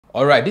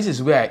Alright, this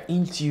is where I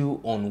hint you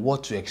on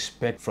what to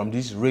expect from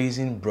this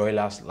raising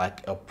broilers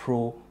like a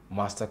pro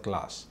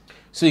masterclass.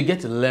 So you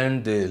get to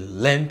learn the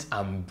length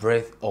and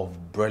breadth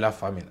of broiler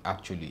farming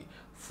actually,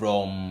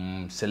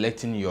 from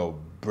selecting your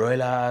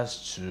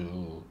broilers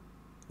to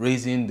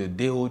raising the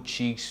day-old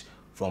chicks,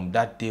 from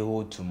that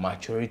day-old to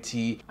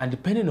maturity, and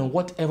depending on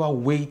whatever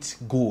weight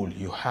goal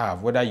you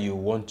have, whether you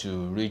want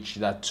to reach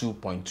that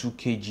 2.2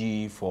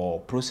 kg for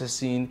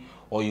processing,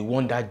 or you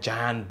want that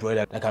giant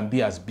broiler that can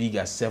be as big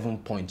as 7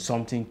 point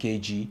something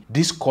kg,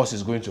 this course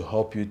is going to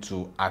help you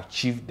to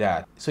achieve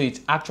that. So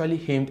it's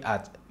actually aimed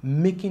at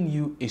making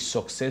you a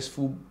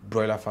successful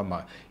broiler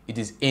farmer. It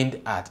is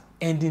aimed at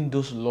ending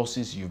those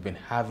losses you've been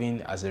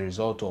having as a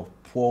result of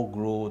poor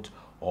growth,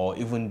 or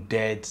even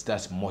deaths,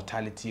 that's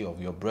mortality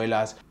of your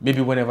broilers. Maybe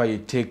whenever you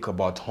take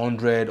about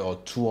 100 or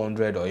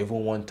 200 or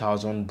even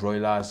 1,000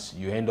 broilers,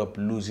 you end up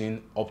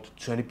losing up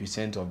to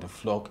 20% of the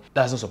flock.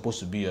 That's not supposed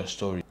to be your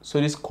story.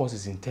 So this course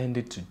is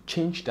intended to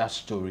change that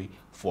story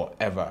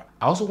forever.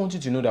 I also want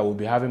you to know that we'll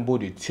be having both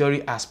the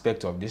theory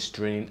aspect of this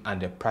training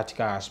and the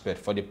practical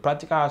aspect. For the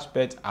practical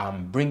aspect,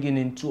 I'm bringing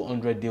in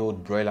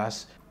 200-day-old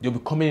broilers. They'll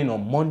be coming in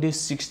on Monday,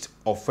 6th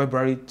of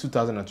February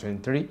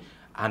 2023.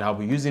 And I'll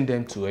be using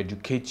them to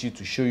educate you,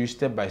 to show you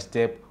step by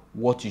step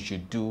what you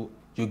should do.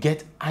 You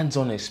get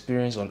hands-on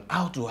experience on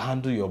how to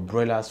handle your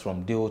broilers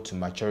from day-old to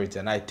maturity.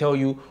 And I tell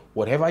you,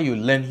 whatever you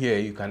learn here,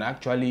 you can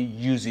actually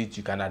use it,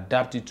 you can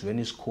adapt it to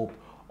any scope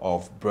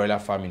of broiler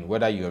farming,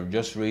 whether you're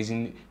just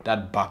raising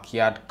that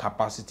backyard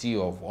capacity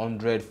of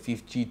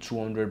 150,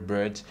 200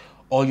 birds,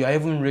 or you're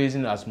even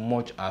raising as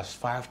much as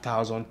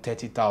 5,000,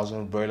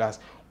 30,000 broilers.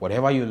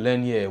 Whatever you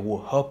learn here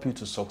will help you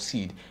to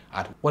succeed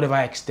at whatever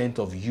extent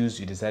of use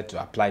you decide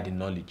to apply the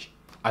knowledge.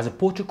 As a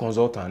poultry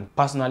consultant,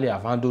 personally,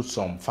 I've handled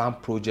some farm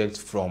projects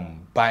from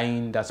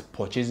buying, that's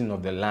purchasing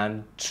of the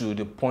land, to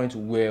the point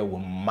where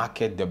we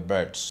market the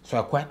birds. So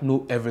I quite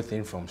know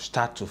everything from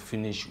start to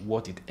finish,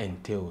 what it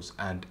entails,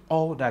 and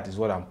all that is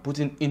what I'm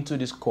putting into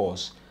this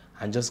course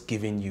and just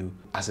giving you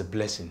as a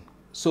blessing.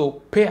 So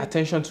pay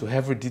attention to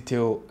every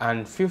detail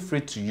and feel free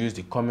to use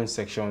the comment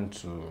section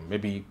to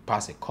maybe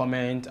pass a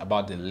comment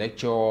about the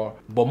lecture.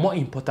 But more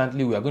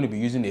importantly, we are going to be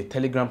using a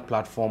Telegram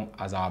platform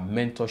as our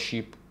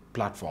mentorship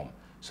platform.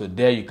 So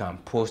there you can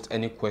post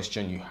any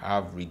question you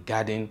have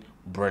regarding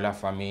broiler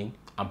farming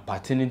and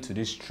pertaining to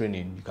this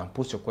training. You can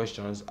post your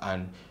questions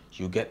and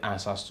you get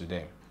answers to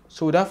them.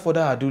 So without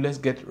further ado, let's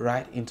get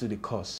right into the course.